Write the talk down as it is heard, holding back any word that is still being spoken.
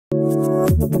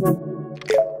I'm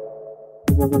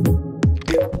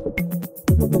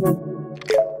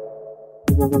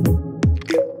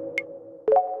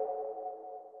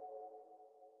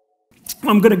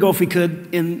going to go, if we could,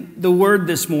 in the Word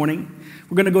this morning.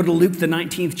 We're going to go to Luke, the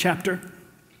 19th chapter,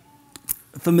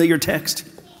 a familiar text.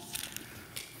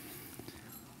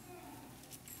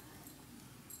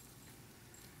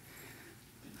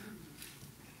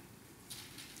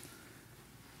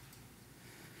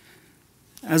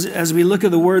 As we look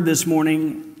at the Word this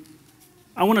morning,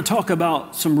 I want to talk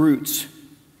about some roots.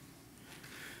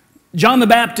 John the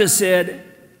Baptist said,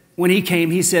 when he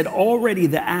came, he said, already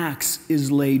the axe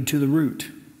is laid to the root.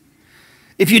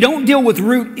 If you don't deal with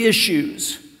root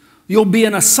issues, you'll be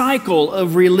in a cycle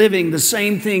of reliving the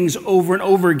same things over and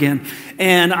over again.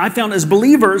 And I found as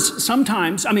believers,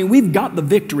 sometimes, we've got the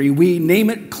victory. We name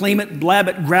it, claim it, blab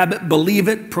it, grab it, believe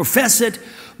it, profess it.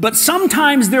 But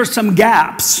sometimes there's some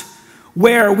gaps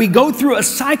where we go through a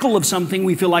cycle of something,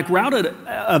 we feel like we're out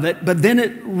of it, but then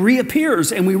it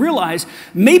reappears and we realize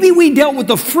maybe we dealt with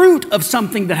the fruit of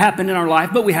something that happened in our life,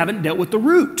 but we haven't dealt with the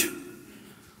root.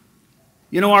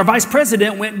 You know, our vice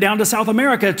president went down to South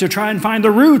America to try and find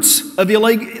the roots of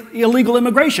illegal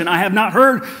immigration. I have not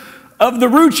heard of the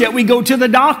roots yet. We go to the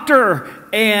doctor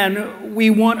and we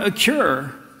want a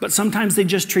cure, but sometimes they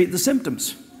just treat the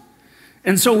symptoms.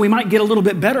 And so we might get a little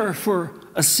bit better for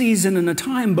a season and a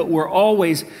time, but we're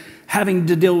always having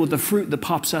to deal with the fruit that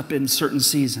pops up in certain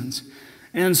seasons.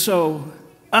 And so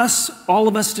all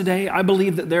of us today, I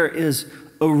believe that there is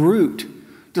a root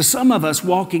to some of us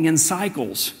walking in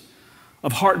cycles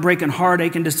of heartbreak and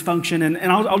heartache and dysfunction.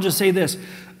 And I'll just say this,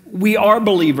 we are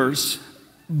believers,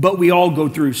 but we all go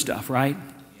through stuff, right?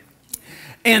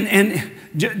 And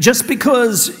just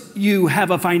because you have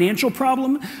a financial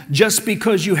problem, just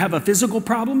because you have a physical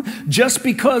problem, just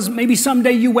because maybe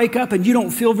someday you wake up and you don't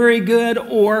feel very good,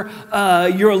 or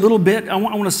you're a little bit, I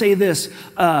want to say this,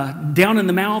 down in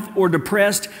the mouth or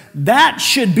depressed, that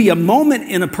should be a moment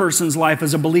in a person's life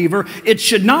as a believer. It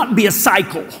should not be a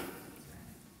cycle.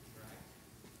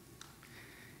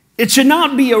 It should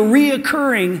not be a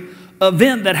reoccurring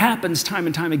event that happens time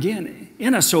and time again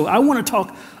in us. So I want to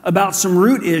talk about some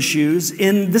root issues,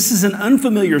 and this is an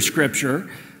unfamiliar scripture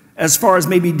as far as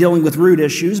maybe dealing with root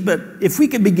issues, but if we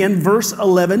could begin verse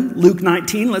 11, Luke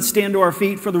 19, let's stand to our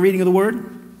feet for the reading of the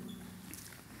Word.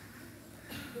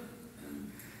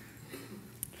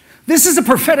 This is a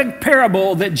prophetic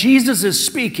parable that Jesus is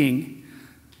speaking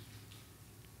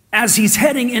as he's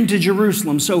heading into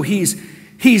Jerusalem. So he's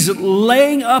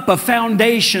laying up a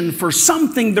foundation for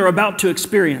something they're about to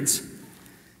experience.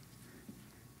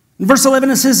 In verse 11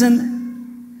 it says,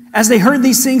 and as they heard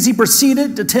these things, he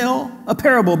proceeded to tell a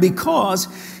parable because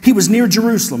he was near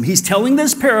Jerusalem. He's telling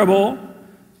this parable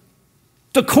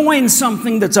to coin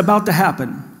something that's about to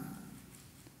happen.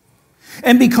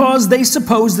 And because they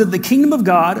supposed that the kingdom of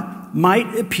God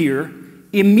might appear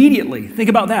immediately. Think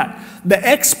about that. The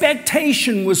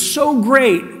expectation was so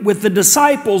great with the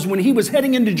disciples when he was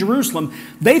heading into Jerusalem,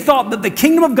 they thought that the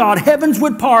kingdom of God, heavens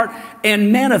would part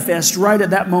and manifest right at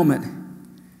that moment.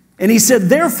 And he said,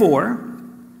 therefore,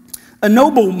 a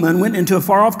nobleman went into a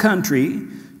far-off country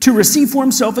to receive for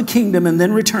himself a kingdom and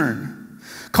then return.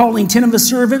 Calling 10 of his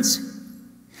servants,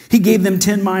 he gave them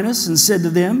 10 minas and said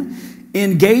to them,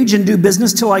 engage and do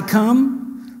business till I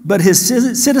come. But his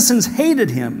citizens hated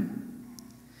him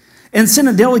and sent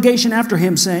a delegation after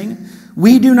him, saying,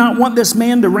 we do not want this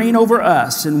man to reign over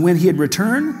us. And when he had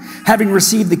returned, having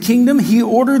received the kingdom, he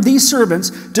ordered these servants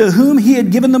to whom he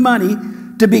had given the money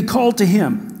to be called to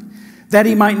him, that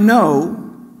he might know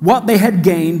what they had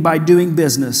gained by doing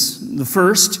business. The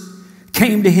first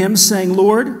came to him, saying,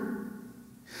 Lord,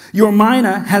 your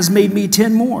mina has made me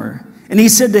 10 more. And he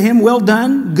said to him, well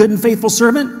done, good and faithful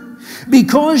servant.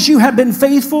 Because you have been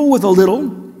faithful with a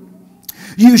little,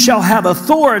 you shall have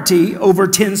authority over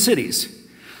 10 cities.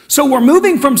 So we're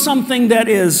moving from something that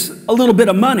is a little bit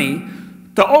of money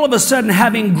to all of a sudden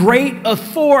having great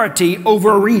authority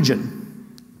over a region.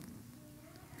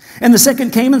 And the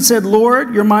second came and said,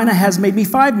 Lord, your mina has made me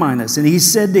 5 minas. And he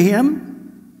said to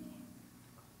him,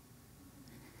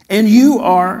 and you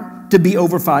are to be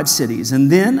over 5 cities.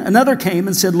 And then another came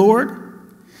and said, Lord,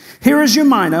 here is your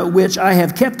mina, which I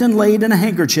have kept and laid in a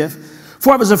handkerchief,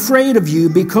 for I was afraid of you,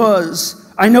 because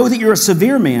I know that you're a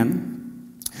severe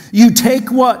man. You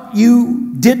take what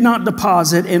you did not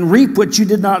deposit and reap what you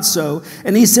did not sow.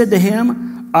 And he said to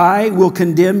him, I will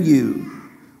condemn you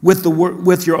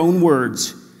with your own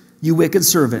words, you wicked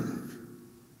servant.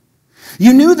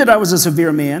 You knew that I was a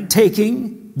severe man,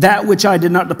 taking that which I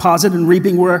did not deposit and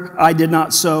reaping where I did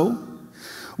not sow.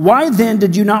 Why then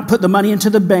did you not put the money into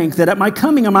the bank, that at my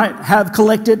coming I might have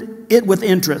collected it with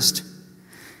interest.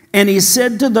 And he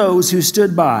said to those who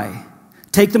stood by,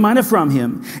 take the mina from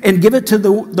him and give it to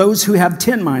those who have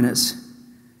 10 minas.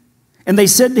 And they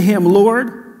said to him,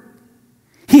 Lord,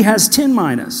 he has 10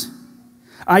 minas.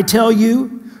 I tell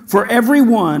you, for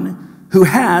everyone who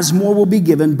has, more will be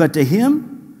given, but to him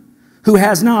who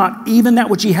has not, even that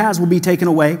which he has will be taken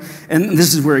away. And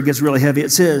this is where it gets really heavy.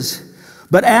 It says,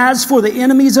 but as for the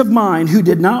enemies of mine who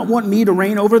did not want me to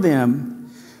reign over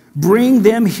them, bring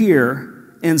them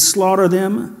here and slaughter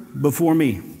them before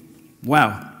me.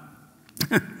 Wow.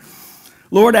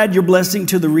 Lord, add your blessing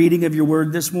to the reading of your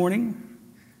word this morning.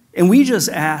 And we just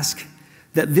ask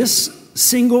that this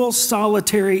single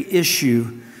solitary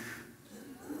issue,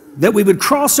 that we would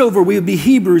cross over, we would be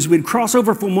Hebrews, we'd cross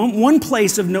over from one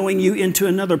place of knowing you into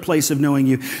another place of knowing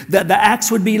you, that the axe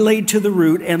would be laid to the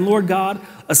root, and Lord God,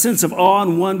 a sense of awe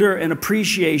and wonder and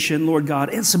appreciation, Lord God,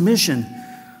 and submission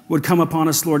would come upon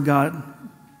us, Lord God.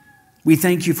 We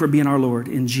thank you for being our Lord,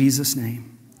 in Jesus'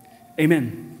 name.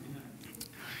 Amen.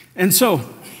 And so,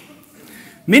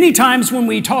 many times when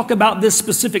we talk about this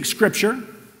specific scripture,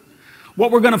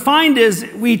 what we're going to find is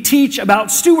we teach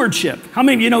about stewardship. How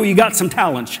many of you know you got some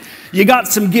talents? You got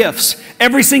some gifts.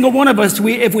 Every single one of us,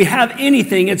 if we have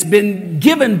anything, it's been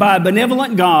given by a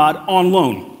benevolent God on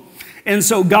loan. And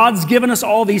so God's given us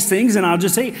all these things, and I'll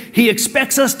just say, He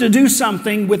expects us to do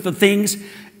something with the things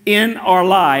in our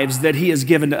lives that He has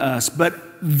given to us. But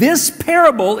this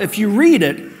parable, if you read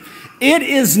it, it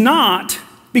is not,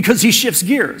 because He shifts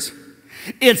gears,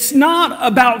 it's not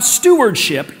about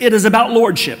stewardship, it is about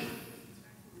lordship.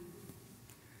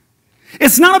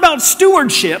 It's not about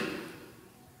stewardship,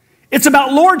 it's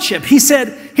about lordship. He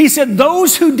said,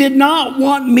 those who did not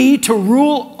want me to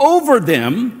rule over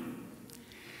them,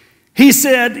 He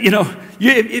said,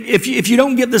 if you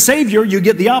don't get the Savior, you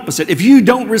get the opposite. If you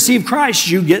don't receive Christ,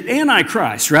 you get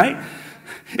Antichrist, right?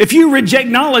 If you reject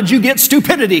knowledge, you get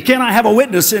stupidity. Can I have a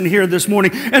witness in here this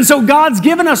morning? And so God's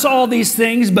given us all these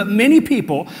things, but many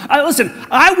people,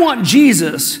 I want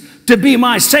Jesus to be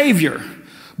my Savior,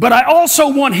 but I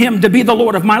also want Him to be the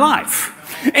Lord of my life.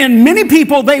 And many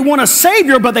people, they want a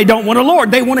Savior, but they don't want a Lord.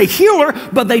 They want a healer,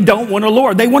 but they don't want a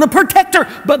Lord. They want a protector,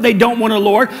 but they don't want a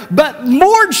Lord. But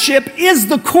lordship is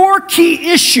the core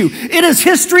key issue. It is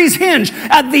history's hinge.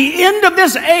 At the end of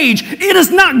this age, it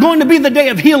is not going to be the day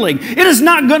of healing. It is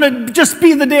not going to just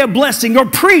be the day of blessing or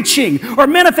preaching or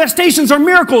manifestations or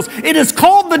miracles. It is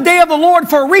called the day of the Lord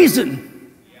for a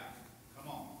reason.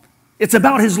 It's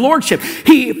about His lordship.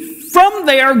 He, from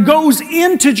there, goes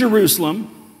into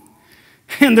Jerusalem.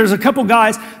 And there's a couple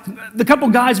guys, the couple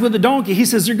guys with a donkey. He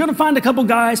says, you're going to find a couple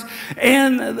guys,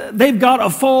 and they've got a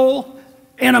foal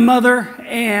and a mother,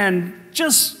 and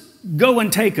just go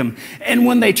and take them. And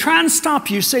when they try and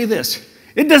stop you, say this.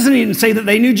 It doesn't even say that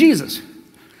they knew Jesus.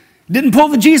 Didn't pull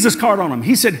the Jesus card on them.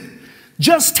 He said,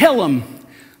 just tell them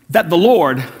that the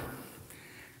Lord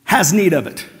has need of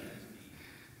it.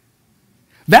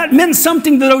 That meant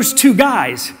something to those two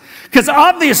guys. Because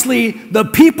obviously the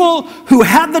people who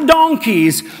had the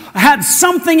donkeys had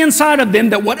something inside of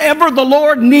them that whatever the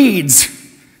Lord needs,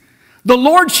 the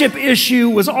lordship issue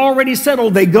was already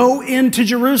settled. They go into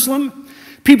Jerusalem.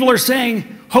 People are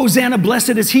saying, Hosanna,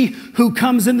 blessed is he who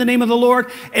comes in the name of the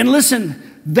Lord. And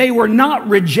listen, they were not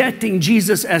rejecting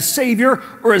Jesus as Savior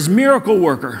or as miracle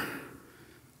worker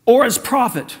or as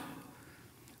prophet.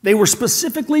 They were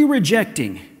specifically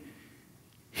rejecting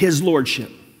His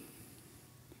lordship.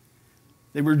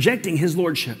 They were rejecting His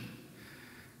lordship.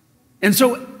 And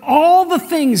so all the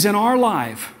things in our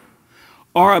life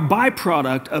are a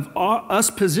byproduct of us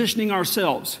positioning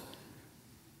ourselves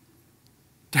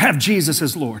to have Jesus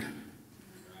as Lord.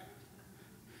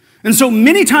 And so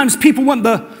many times people want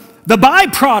the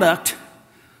byproduct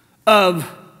of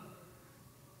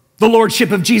the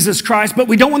Lordship of Jesus Christ, but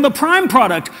we don't want the prime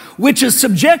product, which is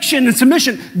subjection and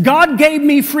submission. God gave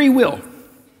me free will.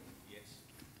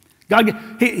 God,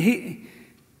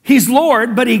 He's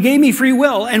Lord, but He gave me free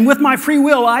will. And with my free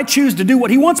will, I choose to do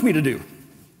what He wants me to do.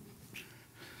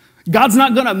 God's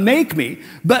not going to make me.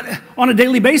 But on a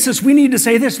daily basis, we need to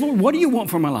say this, Lord, what do you want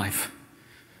for my life?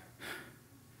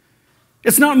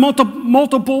 It's not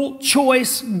multiple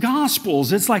choice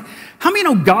gospels. It's like, how many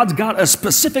know God's got a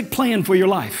specific plan for your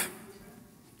life?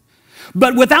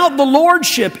 But without the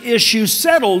lordship issue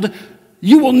settled,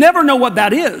 you will never know what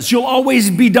that is. You'll always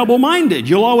be double-minded.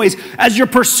 You'll always, as you're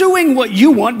pursuing what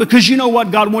you want, because you know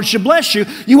what God wants to bless you,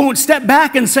 you won't step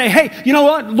back and say, hey, you know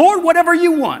what, Lord, whatever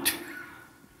you want.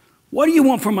 What do you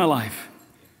want for my life?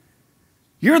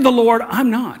 You're the Lord, I'm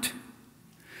not.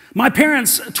 My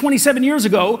parents, 27 years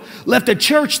ago, left a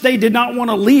church they did not want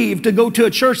to leave to go to a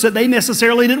church that they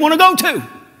necessarily didn't want to go to.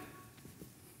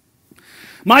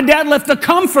 My dad left the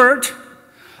comfort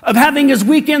of having his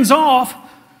weekends off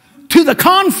to the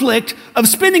conflict of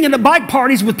spending into bike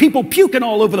parties with people puking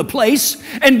all over the place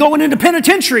and going into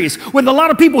penitentiaries with a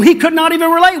lot of people he could not even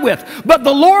relate with. But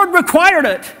the Lord required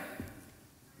it.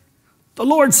 The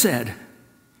Lord said.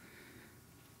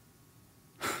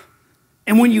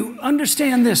 And when you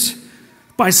understand this,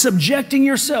 by subjecting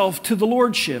yourself to the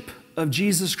Lordship of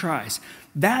Jesus Christ,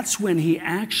 that's when He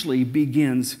actually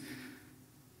begins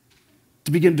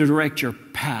to direct your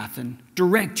path and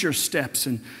direct your steps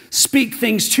and speak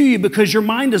things to you, because your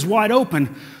mind is wide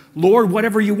open. Lord,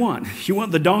 whatever you want. You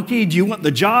want the donkey? Do you want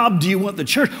the job? Do you want the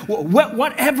church?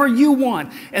 Whatever you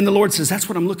want. And the Lord says, that's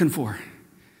what I'm looking for.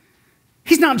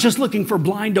 He's not just looking for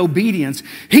blind obedience.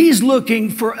 He's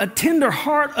looking for a tender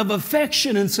heart of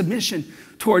affection and submission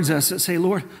towards us that say,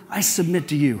 Lord, I submit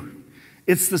to you.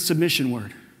 It's the submission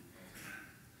word.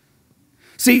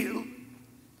 See,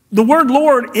 the word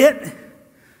Lord, it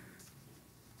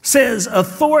says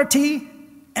authority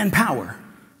and power.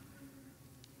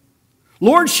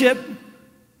 Lordship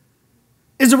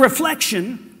is a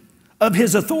reflection of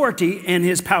His authority and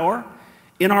His power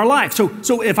in our life.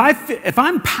 So if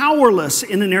I'm powerless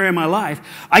in an area of my life,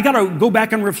 I got to go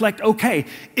back and reflect, okay,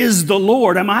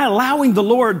 am I allowing the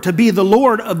Lord to be the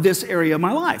Lord of this area of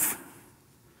my life?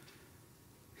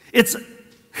 It's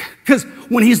because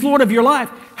when He's Lord of your life,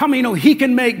 how many know He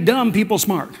can make dumb people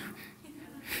smart?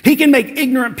 He can make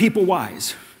ignorant people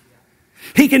wise.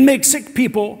 He can make sick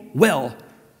people well.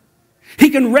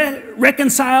 He can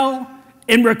reconcile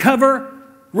and recover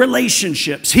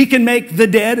relationships. He can make the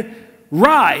dead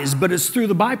rise, but it's through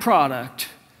the byproduct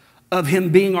of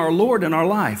Him being our Lord in our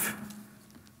life.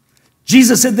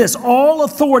 Jesus said this, all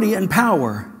authority and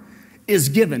power is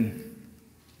given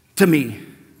to me.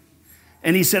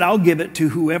 And He said, I'll give it to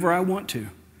whoever I want to.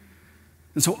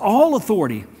 And so all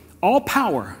authority, all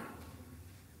power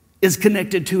is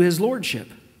connected to His Lordship.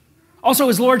 Also,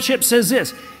 His Lordship says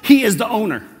this, He is the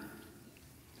owner.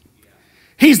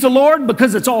 He's the Lord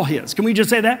because it's all His. Can we just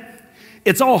say that?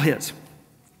 It's all His.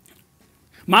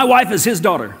 My wife is His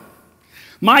daughter.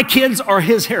 My kids are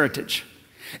His heritage.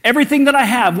 Everything that I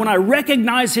have, when I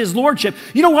recognize His Lordship,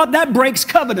 you know what? That breaks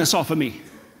covetous off of me.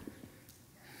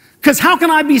 Because how can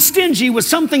I be stingy with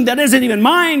something that isn't even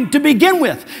mine to begin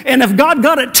with? And if God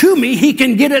got it to me, He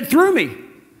can get it through me.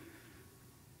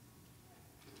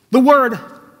 The word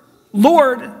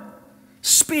Lord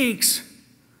speaks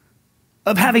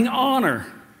of having honor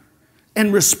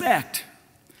and respect.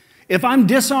 If I'm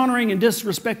dishonoring and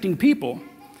disrespecting people,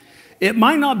 it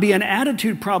might not be an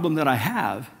attitude problem that I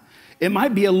have. It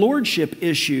might be a lordship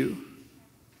issue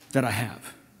that I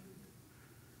have.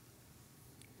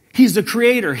 He's the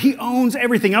creator. He owns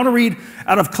everything. I want to read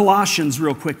out of Colossians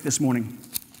real quick this morning.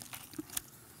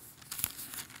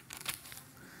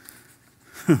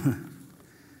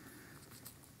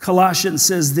 Colossians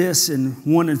says this in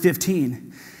 1 and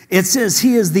 15. It says,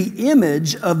 He is the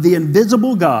image of the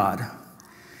invisible God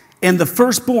and the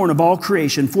firstborn of all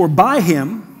creation. For by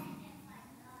Him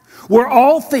were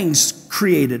all things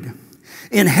created,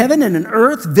 in heaven and in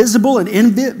earth, visible and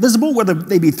invisible, whether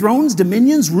they be thrones,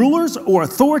 dominions, rulers, or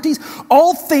authorities.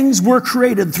 All things were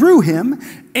created through Him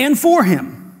and for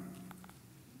Him.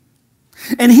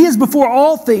 And He is before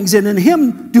all things, and in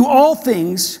Him do all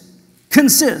things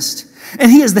consist. And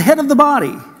He is the head of the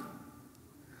body,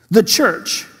 the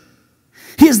church.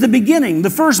 He is the beginning, the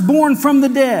firstborn from the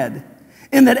dead,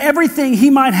 in that everything He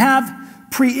might have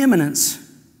preeminence.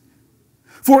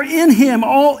 For in Him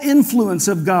all influence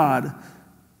of God,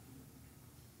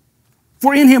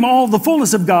 for in Him all the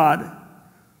fullness of God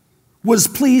was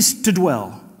pleased to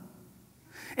dwell.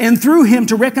 And through Him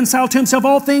to reconcile to Himself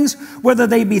all things, whether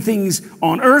they be things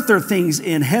on earth or things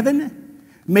in heaven,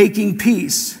 making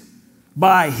peace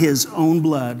by His own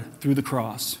blood through the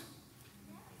cross.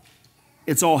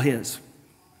 It's all His.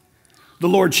 The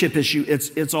lordship issue,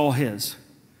 it's all His.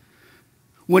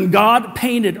 When God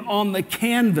painted on the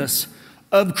canvas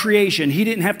of creation, He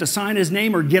didn't have to sign His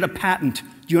name or get a patent.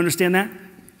 Do you understand that?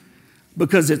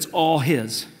 Because it's all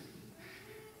His.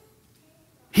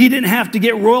 He didn't have to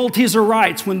get royalties or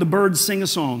rights when the birds sing a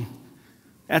song.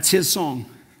 That's His song.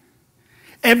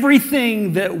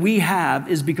 Everything that we have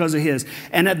is because of His.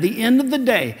 And at the end of the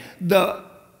day, the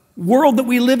world that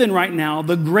we live in right now,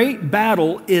 the great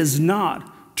battle is not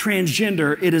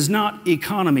transgender. It is not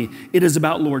economy. It is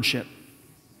about lordship.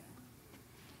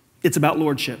 It's about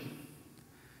lordship.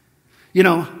 You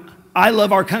know, I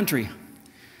love our country.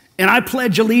 And I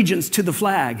pledge allegiance to the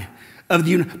flag of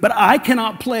the Union. But I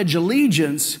cannot pledge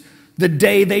allegiance the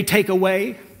day they take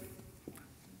away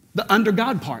the under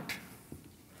God part.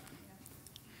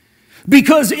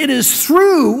 Because it is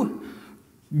through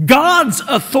God's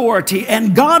authority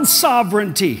and God's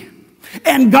sovereignty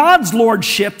and God's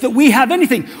lordship that we have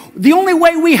anything. The only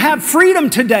way we have freedom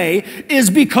today is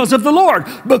because of the Lord.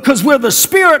 Because where the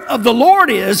Spirit of the Lord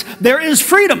is, there is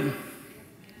freedom.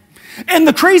 And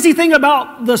the crazy thing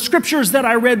about the scriptures that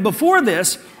I read before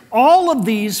this, all of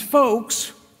these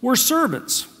folks were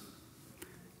servants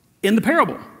in the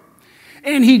parable.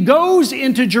 And he goes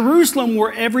into Jerusalem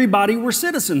where everybody were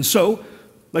citizens. So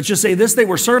let's just say this, they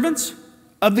were servants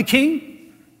of the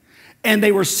king and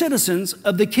they were citizens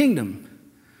of the kingdom.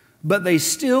 But they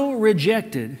still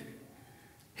rejected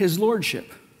his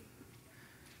lordship.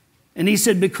 And he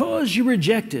said, because you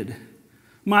rejected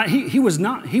he was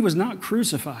not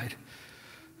crucified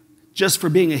just for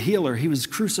being a healer. He was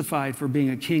crucified for being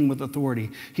a king with authority.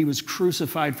 He was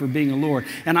crucified for being a Lord.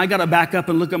 And I got to back up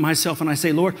and look at myself and I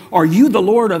say, Lord, are you the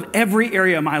Lord of every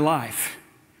area of my life?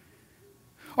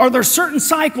 Are there certain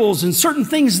cycles and certain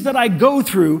things that I go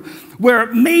through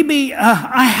where maybe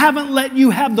I haven't let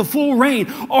you have the full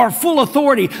reign or full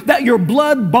authority that your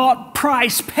blood-bought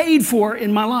price paid for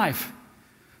in my life?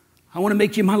 I want to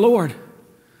make you my Lord.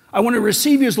 I want to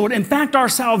receive you as Lord. In fact, our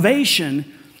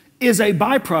salvation is a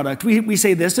byproduct. We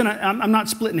say this, and I'm not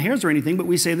splitting hairs or anything, but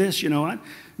we say this, you know what?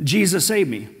 Jesus saved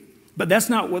me. But that's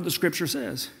not what the scripture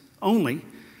says. Only,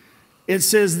 it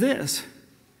says this.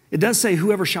 It does say,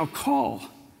 whoever shall call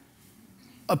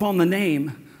upon the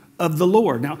name of the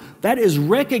Lord. Now, that is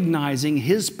recognizing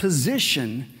his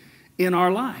position in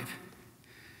our life.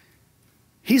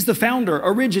 He's the founder,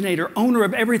 originator, owner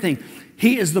of everything.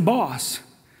 He is the boss.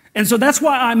 And so that's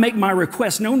why I make my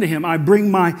requests known to him. I bring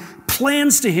my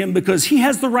plans to him because he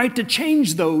has the right to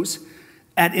change those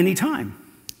at any time.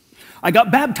 I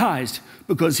got baptized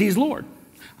because he's Lord.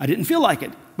 I didn't feel like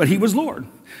it, but he was Lord.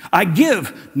 I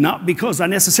give, not because I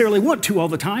necessarily want to all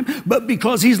the time, but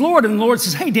because he's Lord. And the Lord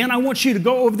says, hey, Dan, I want you to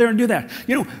go over there and do that.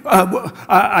 You know,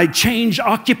 I change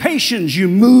occupations. You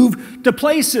move to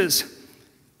places.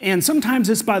 And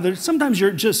sometimes sometimes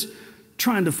you're just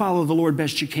trying to follow the Lord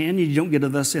best you can. You don't get a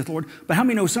thus saith the Lord. But how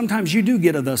many know sometimes you do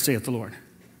get a thus saith the Lord?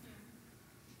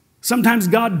 Sometimes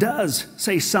God does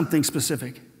say something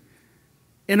specific.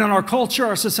 And in our culture,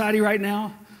 our society right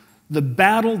now,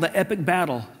 the epic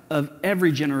battle of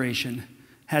every generation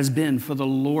has been for the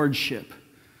lordship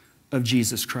of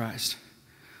Jesus Christ.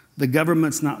 The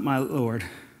government's not my Lord,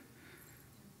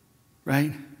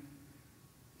 right?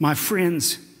 My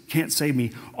friends can't save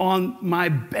me. On my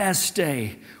best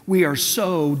day, we are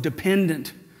so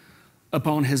dependent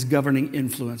upon his governing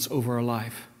influence over our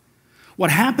life.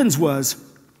 What happens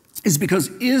is because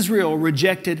Israel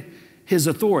rejected his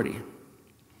authority.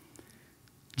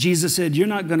 Jesus said, you're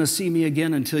not going to see me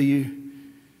again until you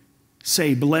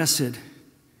say, blessed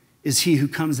is he who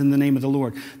comes in the name of the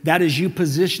Lord. That is you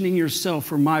positioning yourself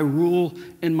for my rule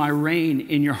and my reign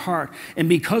in your heart. And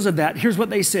because of that, here's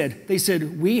what they said. They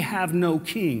said, we have no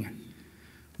king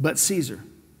but Caesar.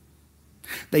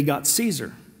 They got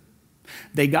Caesar.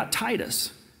 They got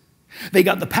Titus. They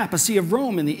got the papacy of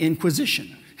Rome and the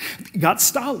Inquisition. They got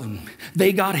Stalin.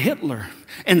 They got Hitler.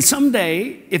 And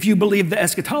someday, if you believe the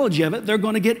eschatology of it, they're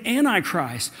going to get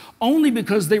Antichrist, only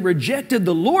because they rejected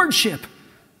the lordship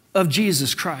of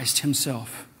Jesus Christ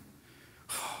himself.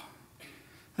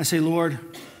 I say, Lord,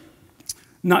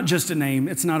 not just a name.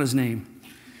 It's not his name.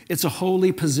 It's a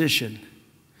holy position.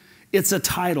 It's a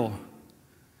title.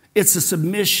 It's a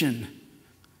submission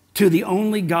to the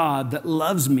only God that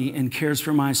loves me and cares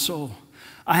for my soul.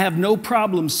 I have no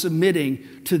problem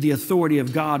submitting to the authority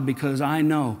of God because I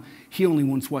know he only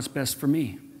wants what's best for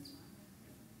me.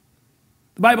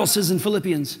 The Bible says in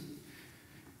Philippians,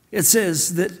 it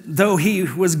says that though he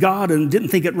was God and didn't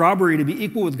think it robbery to be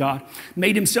equal with God,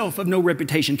 made himself of no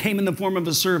reputation, came in the form of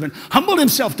a servant, humbled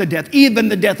himself to death, even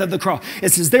the death of the cross.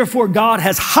 It says, therefore God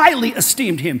has highly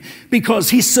esteemed him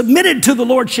because he submitted to the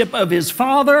lordship of his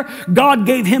Father. God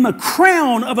gave him a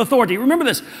crown of authority. Remember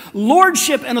this,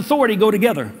 lordship and authority go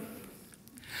together.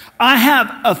 I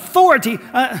have authority.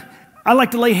 I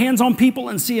like to lay hands on people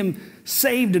and see them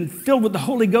saved and filled with the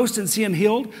Holy Ghost and see him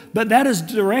healed, but that is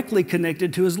directly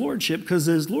connected to his lordship because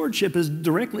his lordship is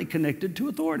directly connected to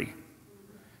authority.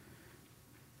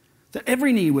 That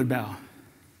every knee would bow.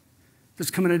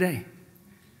 There's coming a day.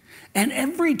 And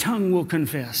every tongue will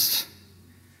confess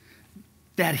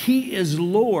that he is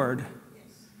Lord.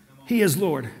 He is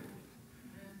Lord.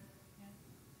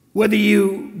 Whether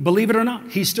you believe it or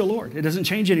not, he's still Lord. It doesn't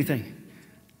change anything.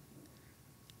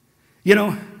 You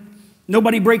know,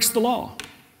 nobody breaks the law.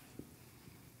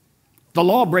 The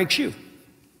law breaks you,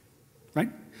 right?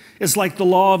 It's like the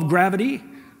law of gravity.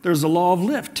 There's a law of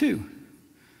lift, too.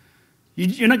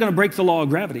 You're not going to break the law of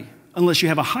gravity. unless you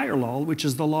have a higher law, which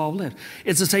is the law of life.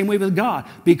 It's the same way with God.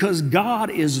 Because God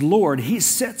is Lord, He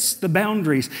sets the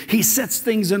boundaries. He sets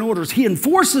things in orders. He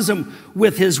enforces them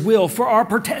with His will for our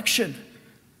protection,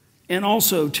 and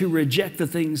also to reject the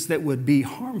things that would be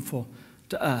harmful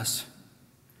to us.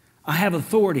 I have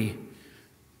authority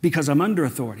because I'm under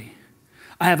authority.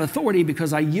 I have authority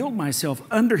because I yield myself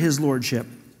under His lordship.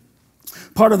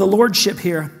 Part of the lordship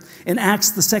here in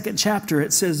Acts, the 2nd chapter,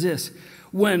 it says this: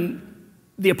 when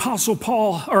the Apostle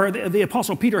Paul or the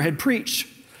Apostle Peter had preached,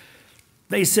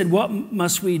 they said, "What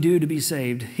must we do to be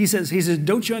saved?" He says,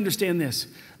 "Don't you understand this?"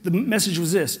 The message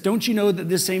was this: don't you know that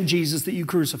this same Jesus that you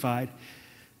crucified,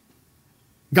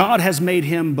 God has made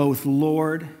Him both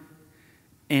Lord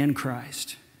and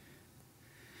Christ.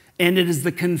 And it is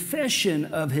the confession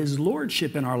of His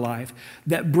lordship in our life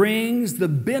that brings the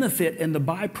benefit and the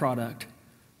byproduct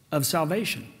of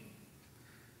salvation.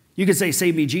 You could say,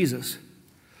 "Save me, Jesus."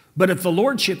 But if the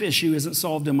lordship issue isn't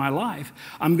solved in my life,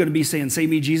 I'm going to be saying, "Save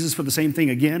me, Jesus," for the same thing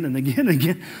again and again and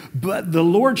again. But the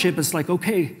lordship is like,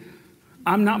 okay,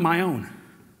 I'm not my own.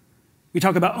 We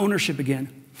talk about ownership again.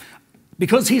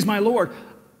 Because He's my Lord,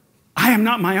 I am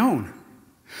not my own.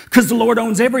 Because the Lord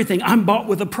owns everything. I'm bought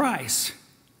with a price.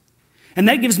 And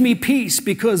that gives me peace,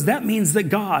 because that means that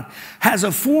God has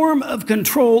a form of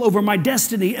control over my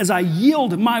destiny as I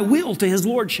yield my will to His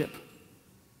lordship.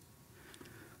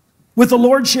 With the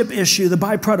lordship issue, the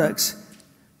byproducts,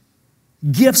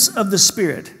 gifts of the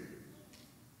Spirit.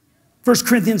 1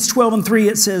 Corinthians 12:3,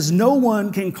 it says, "No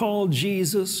one can call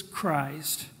Jesus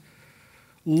Christ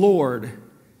Lord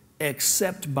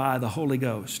except by the Holy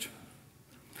Ghost."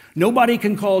 Nobody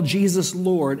can call Jesus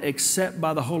Lord except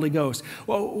by the Holy Ghost.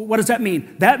 Well, what does that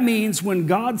mean? That means when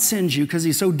God sends you, because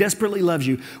He so desperately loves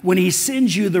you, when He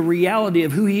sends you the reality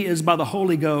of who He is by the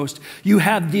Holy Ghost, you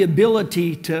have the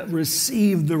ability to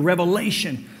receive the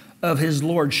revelation of His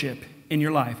Lordship in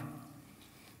your life.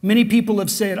 Many people have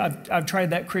said, I've tried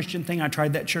that Christian thing, I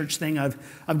tried that church thing,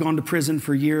 I've gone to prison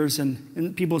for years,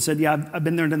 and people have said, "Yeah, I've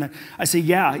been there and done that." I say,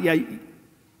 yeah,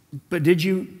 but did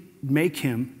you make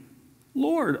Him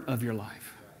Lord of your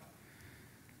life?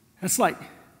 It's not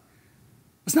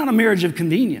a marriage of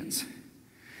convenience.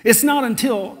 It's not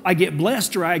until I get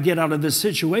blessed or I get out of this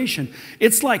situation.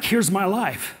 It's like, here's my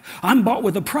life. I'm bought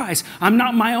with a price. I'm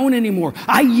not my own anymore.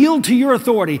 I yield to your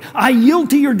authority. I yield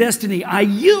to your destiny. I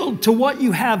yield to what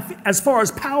you have as far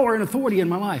as power and authority in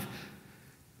my life.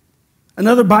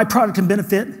 Another byproduct and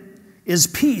benefit is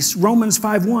peace. Romans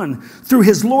 5:1. Through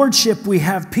His lordship we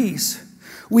have peace.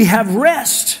 We have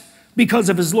rest because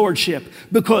of His lordship,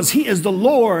 because He is the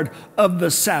Lord of the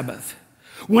Sabbath.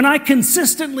 When I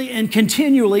consistently and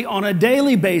continually on a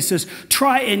daily basis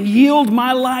try and yield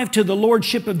my life to the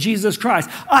Lordship of Jesus Christ,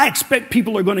 I expect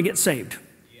people are going to get saved.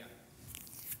 Yeah.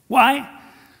 Why?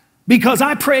 Because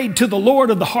I prayed to the Lord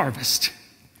of the harvest,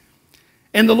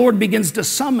 and the Lord begins to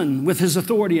summon with His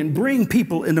authority and bring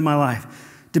people into my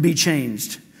life to be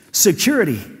changed.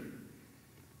 Security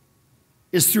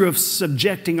is through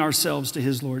subjecting ourselves to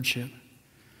His lordship.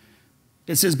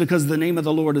 It says, because the name of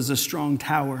the Lord is a strong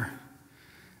tower,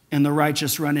 and the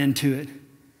righteous run into it,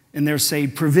 and they're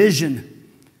saved. Provision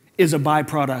is a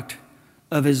byproduct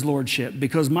of His lordship,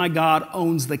 because my God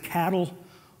owns the cattle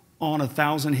on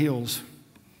 1,000 hills,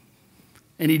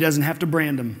 and He doesn't have to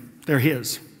brand them. They're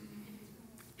His.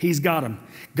 He's got them.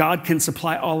 God can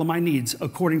supply all of my needs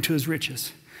according to His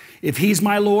riches. If He's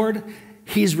my Lord,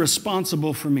 He's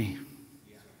responsible for me.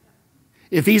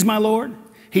 If He's my Lord,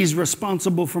 He's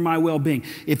responsible for my well-being.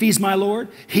 If He's my Lord,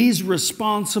 He's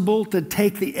responsible to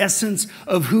take the essence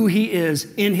of who He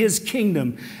is in His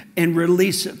kingdom and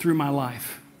release it through my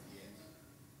life.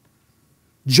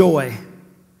 Joy.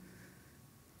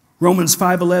 Romans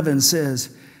 5:11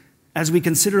 says, as we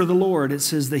consider the Lord, it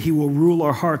says that He will rule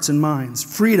our hearts and minds.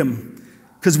 Freedom,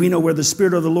 because we know where the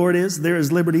Spirit of the Lord is, there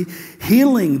is liberty.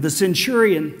 Healing. The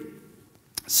centurion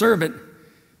servant,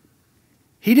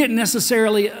 he didn't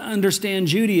necessarily understand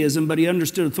Judaism, but he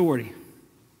understood authority.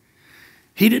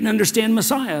 He didn't understand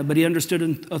Messiah, but he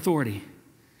understood authority.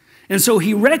 And so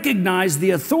he recognized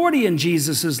the authority in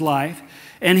Jesus' life,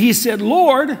 and he said,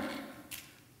 Lord,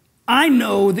 I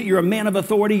know that you're a man of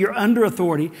authority, you're under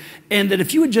authority, and that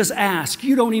if you would just ask,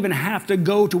 you don't even have to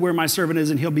go to where my servant is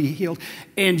and he'll be healed.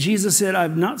 And Jesus said,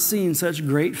 I've not seen such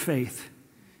great faith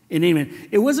in any man.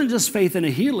 It wasn't just faith in a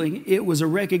healing, it was a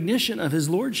recognition of His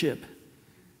lordship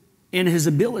and His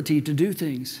ability to do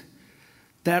things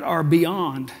that are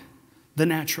beyond the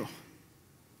natural.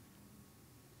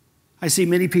 I see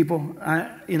many people,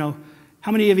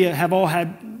 how many of you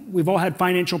we've all had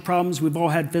financial problems, we've all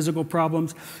had physical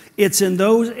problems. It's in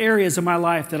those areas of my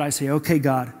life that I say, okay,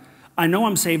 God, I know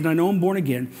I'm saved, and I know I'm born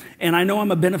again, and I know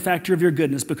I'm a benefactor of your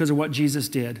goodness because of what Jesus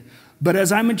did. But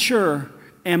as I mature,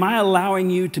 am I allowing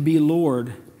you to be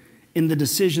Lord in the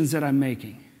decisions that I'm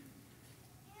making,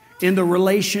 in the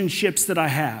relationships that I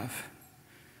have?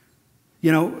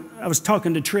 You know, I was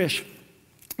talking to Trish,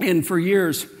 and for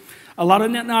years,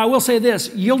 now I will say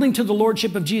this, yielding to the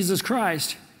Lordship of Jesus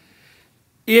Christ,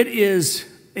 it is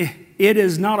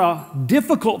not a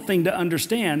difficult thing to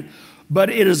understand, but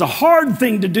it is a hard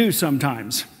thing to do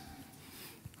sometimes.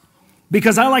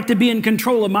 Because I like to be in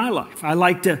control of my life. I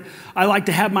like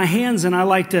to have my hands, and I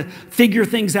like to figure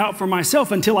things out for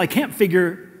myself until I can't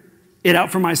figure it out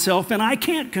for myself and I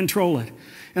can't control it.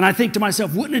 And I think to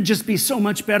myself, wouldn't it just be so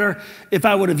much better if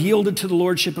I would have yielded to the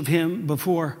Lordship of Him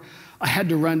before I had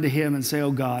to run to Him and say,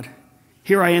 oh God,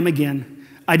 here I am again.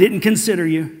 I didn't consider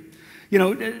you. You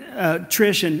know,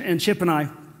 Trish and Chip and I,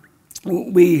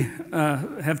 we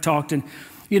have talked, and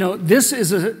you know, this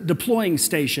is a deploying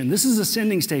station. This is a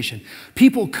sending station.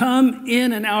 People come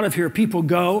in and out of here. People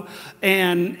go,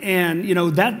 and you know,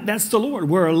 that's the Lord.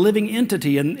 We're a living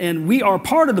entity, and we are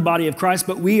part of the body of Christ,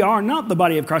 but we are not the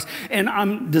body of Christ.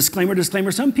 And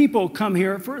disclaimer, some people come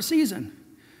here for a season.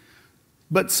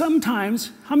 But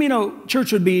sometimes, how many know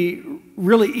church would be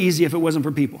really easy if it wasn't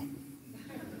for people?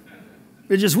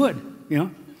 It just would, you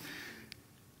know.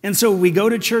 And so we go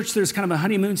to church, there's kind of a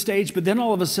honeymoon stage, but then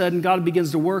all of a sudden God begins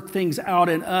to work things out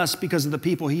in us because of the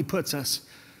people He puts us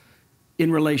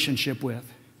in relationship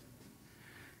with.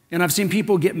 And I've seen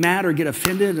people get mad or get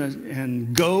offended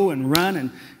and go and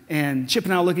run, and Chip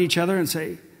and I look at each other and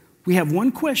say, we have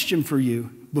one question for you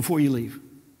before you leave.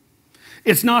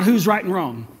 It's not who's right and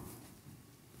wrong.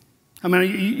 I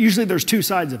mean, usually there's two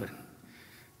sides of it.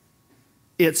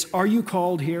 It's, are you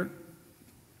called here?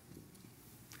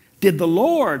 Did the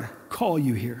Lord call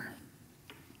you here?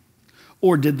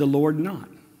 Or did the Lord not?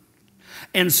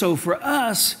 And so for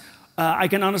us, I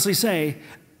can honestly say,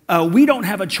 we don't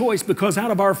have a choice because out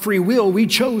of our free will, we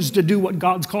chose to do what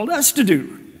God's called us to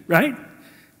do, right?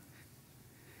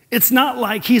 It's not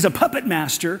like He's a puppet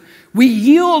master. We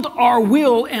yield our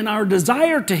will and our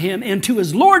desire to Him and to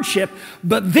His Lordship,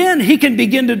 but then He can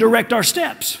begin to direct our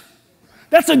steps.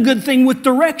 That's a good thing with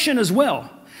direction as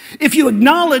well. If you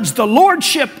acknowledge the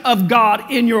Lordship of God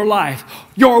in your life,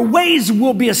 your ways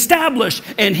will be established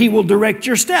and He will direct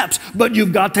your steps. But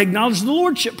you've got to acknowledge the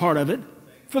Lordship part of it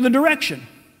for the direction.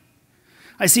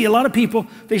 I see a lot of people,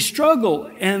 they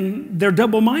struggle and they're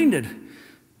double-minded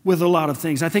with a lot of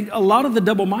things. I think a lot of the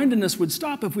double-mindedness would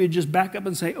stop if we would just back up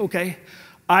and say, okay,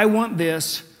 I want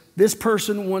this. This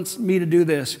person wants me to do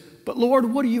this. But Lord,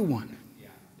 what do you want?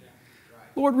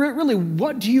 Lord, really,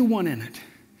 what do you want in it?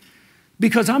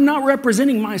 Because I'm not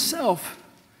representing myself.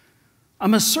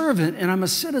 I'm a servant and I'm a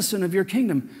citizen of your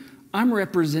kingdom. I'm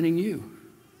representing you.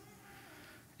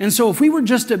 And so if we were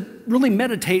just to really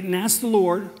meditate and ask the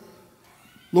Lord,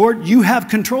 Lord, you have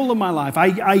control of my life.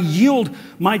 I yield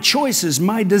my choices,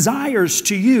 my desires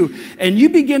to you. And you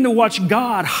begin to watch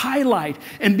God highlight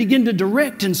and begin to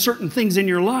direct in certain things in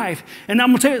your life. And I'm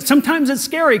going to tell you, sometimes it's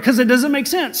scary because it doesn't make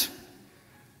sense.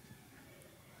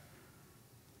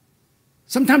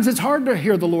 Sometimes it's hard to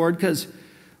hear the Lord because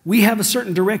we have a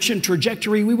certain direction,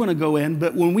 trajectory we want to go in.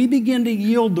 But when we begin to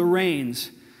yield the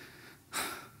reins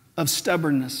of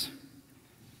stubbornness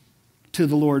to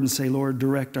the Lord and say, Lord,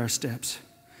 direct our steps.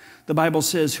 The Bible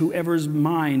says whoever's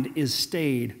mind is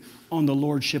stayed on the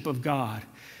Lordship of God,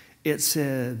 it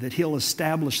said that He'll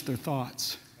establish their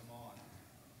thoughts.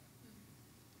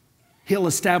 He'll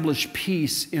establish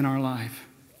peace in our life.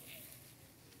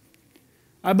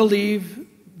 I believe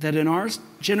that in our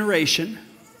generation,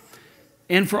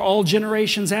 and for all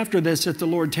generations after this, if the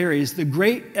Lord tarries, the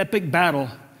great epic battle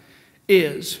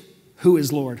is, who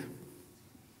is Lord?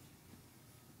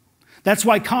 That's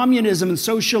why communism and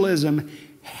socialism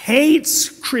hates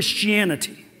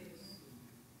Christianity.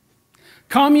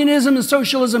 Communism and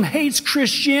socialism hates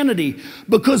Christianity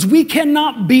because we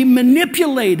cannot be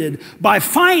manipulated by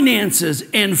finances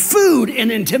and food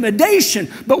and intimidation,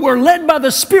 but we're led by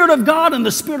the Spirit of God and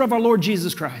the Spirit of our Lord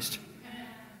Jesus Christ.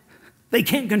 They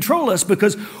can't control us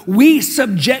because we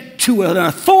subject to an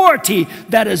authority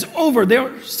that is over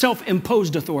their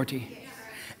self-imposed authority.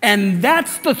 And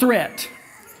that's the threat.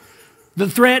 The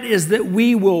threat is that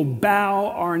we will bow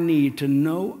our knee to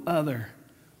no other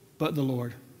but the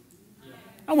Lord.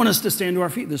 I want us to stand to our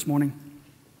feet this morning.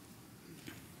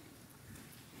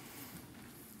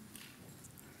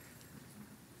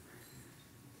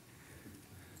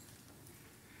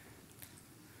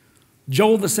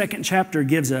 Joel, the 2nd chapter,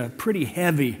 gives a pretty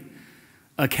heavy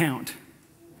account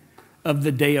of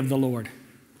the day of the Lord.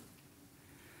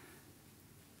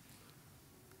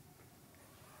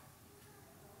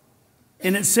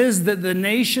 And it says that the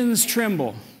nations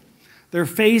tremble. Their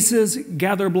faces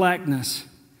gather blackness.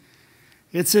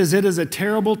 It says it is a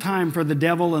terrible time for the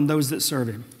devil and those that serve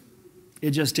him.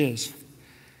 It just is.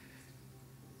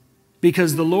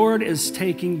 Because the Lord is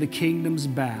taking the kingdoms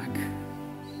back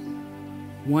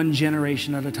one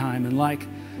generation at a time. And like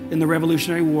in the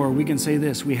Revolutionary War, we can say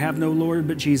this: we have no Lord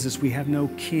but Jesus. We have no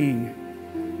king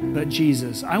but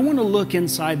Jesus. I want to look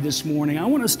inside this morning. I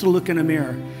want us to look in a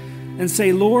mirror and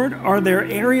say, Lord, are there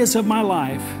areas of my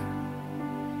life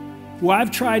where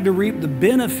I've tried to reap the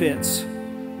benefits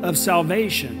of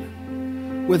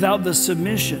salvation without the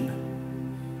submission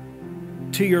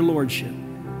to your Lordship?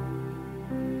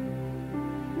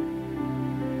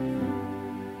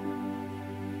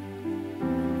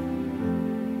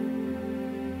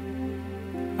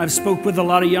 I've spoke with a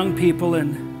lot of young people,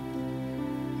 and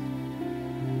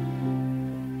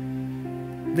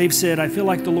they've said, I feel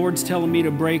like the Lord's telling me to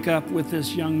break up with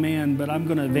this young man, but I'm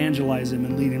going to evangelize him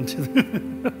and lead him to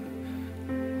the...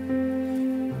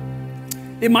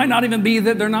 It might not even be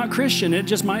that they're not Christian. It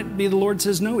just might be the Lord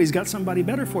says, no, he's got somebody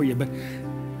better for you. But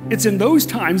it's in those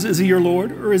times, is he your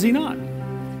Lord or is he not?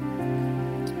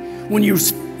 When you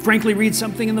frankly read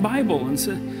something in the Bible and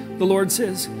say, the Lord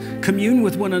says, commune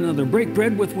with one another, break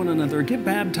bread with one another, get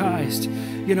baptized,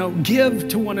 give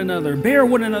to one another, bear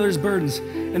one another's burdens.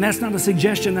 And that's not a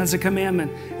suggestion, that's a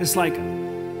commandment. It's like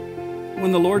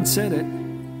when the Lord said it,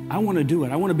 I want to do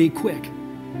it. I want to be quick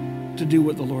to do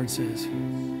what the Lord says.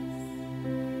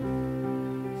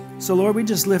 So Lord, we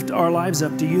just lift our lives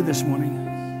up to you this morning.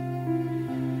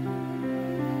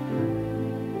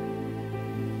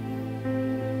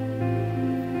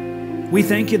 We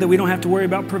thank you that we don't have to worry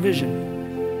about provision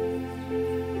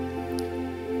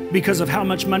because of how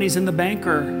much money's in the bank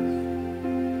or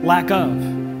lack of.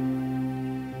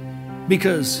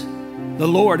 Because the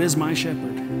Lord is my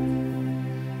shepherd.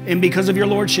 And because of your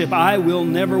Lordship, I will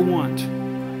never want.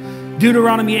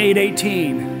 Deuteronomy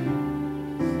 8:18.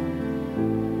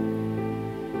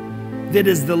 That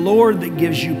is the Lord that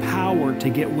gives you power to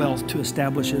get wealth to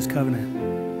establish his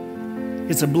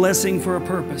covenant. It's a blessing for a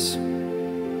purpose.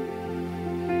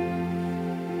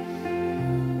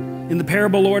 In the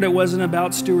parable, Lord, it wasn't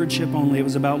about stewardship only, it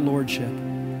was about lordship.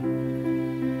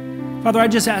 Father, I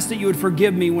just ask that you would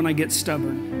forgive me when I get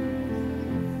stubborn.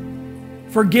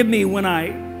 Forgive me when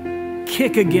I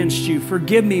kick against you.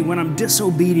 Forgive me when I'm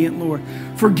disobedient, Lord.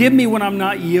 Forgive me when I'm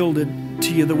not yielded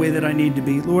to you the way that I need to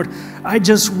be. Lord, I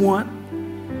just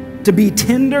want to be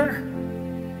tender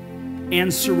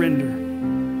and surrender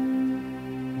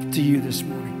to you this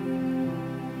morning.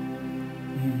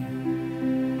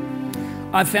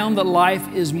 I found that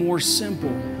life is more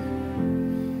simple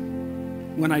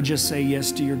when I just say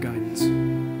yes to your guidance.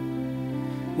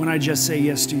 When I just say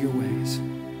yes to your ways.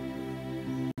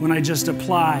 When I just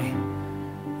apply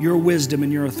your wisdom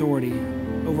and your authority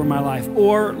over my life.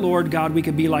 Or, Lord God, we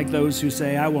could be like those who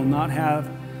say, I will not have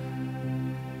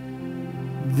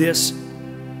this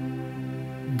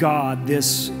God,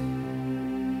 this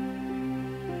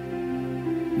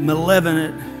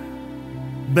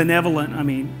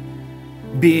benevolent,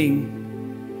 being,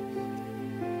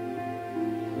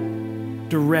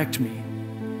 direct me,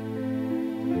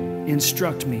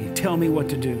 instruct me, tell me what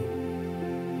to do.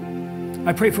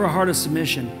 I pray for a heart of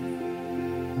submission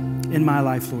in my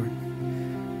life, Lord,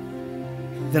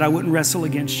 that I wouldn't wrestle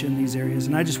against you in these areas.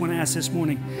 And I just want to ask this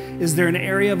morning, is there an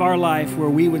area of our life where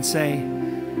we would say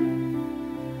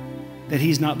that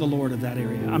he's not the Lord of that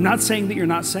area? I'm not saying that you're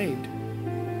not saved.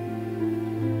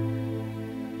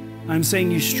 I'm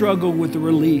saying you struggle with the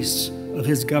release of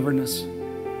his governance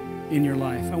in your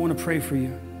life. I want to pray for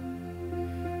you.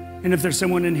 And if there's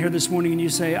someone in here this morning and you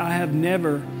say, I have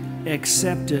never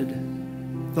accepted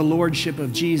the Lordship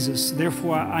of Jesus,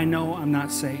 therefore I know I'm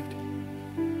not saved.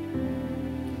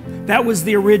 That was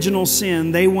the original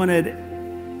sin. They wanted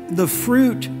the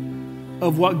fruit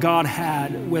of what God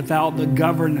had without the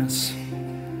governance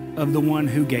of the one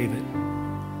who gave it.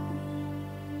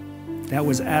 That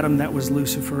was Adam, that was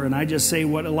Lucifer. And I just say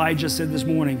what Elijah said this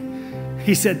morning.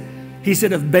 He said,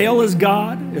 if Baal is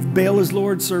God, if Baal is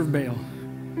Lord, serve Baal.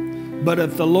 But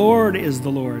if the Lord is the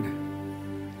Lord,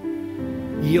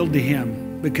 yield to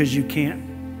him, because you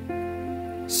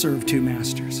can't serve two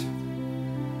masters.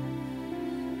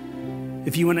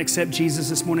 If you want to accept Jesus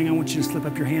this morning, I want you to slip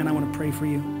up your hand. I want to pray for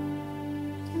you.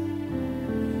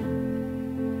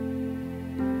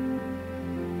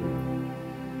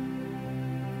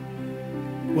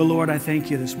 Well, Lord, I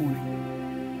thank you this morning.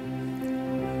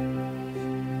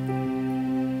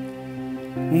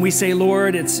 When we say,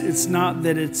 Lord, it's not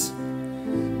that it's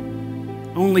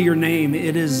only your name.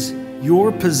 It is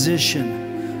your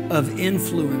position of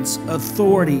influence,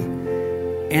 authority,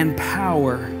 and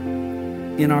power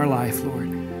in our life, Lord.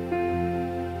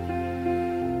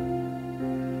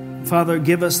 Father,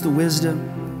 give us the wisdom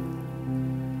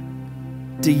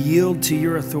to yield to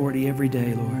your authority every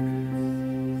day, Lord.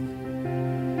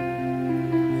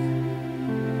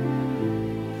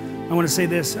 I want to say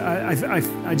this.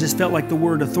 I just felt like the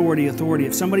word authority.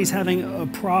 If somebody's having a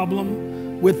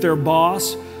problem with their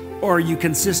boss, or you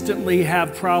consistently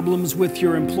have problems with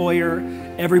your employer,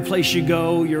 every place you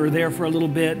go, you're there for a little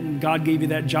bit and God gave you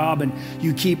that job and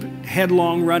you keep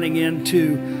headlong running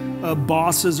into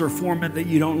bosses or foremen that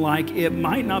you don't like, it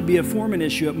might not be a foreman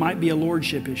issue, it might be a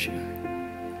lordship issue.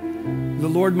 The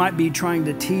Lord might be trying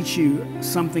to teach you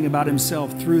something about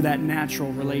himself through that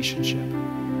natural relationship.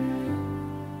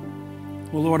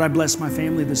 Well, Lord, I bless my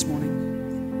family this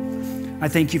morning. I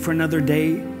thank you for another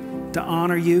day to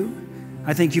honor you.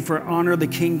 I thank you for honor the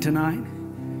King tonight.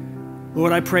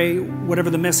 Lord, I pray whatever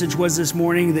the message was this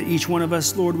morning, that each one of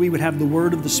us, Lord, we would have the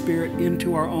word of the Spirit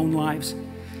into our own lives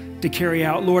to carry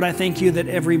out. Lord, I thank you that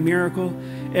every miracle,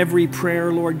 every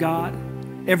prayer, Lord God,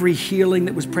 every healing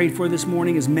that was prayed for this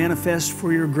morning is manifest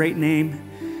for your great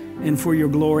name and for your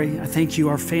glory. I thank you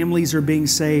our families are being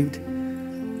saved.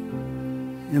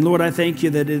 And Lord, I thank you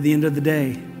that at the end of the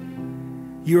day,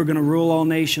 you are going to rule all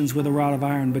nations with a rod of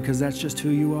iron, because that's just who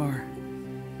you are.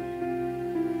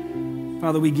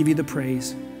 Father, we give you the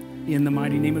praise in the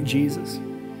mighty name of Jesus.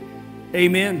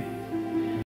 Amen.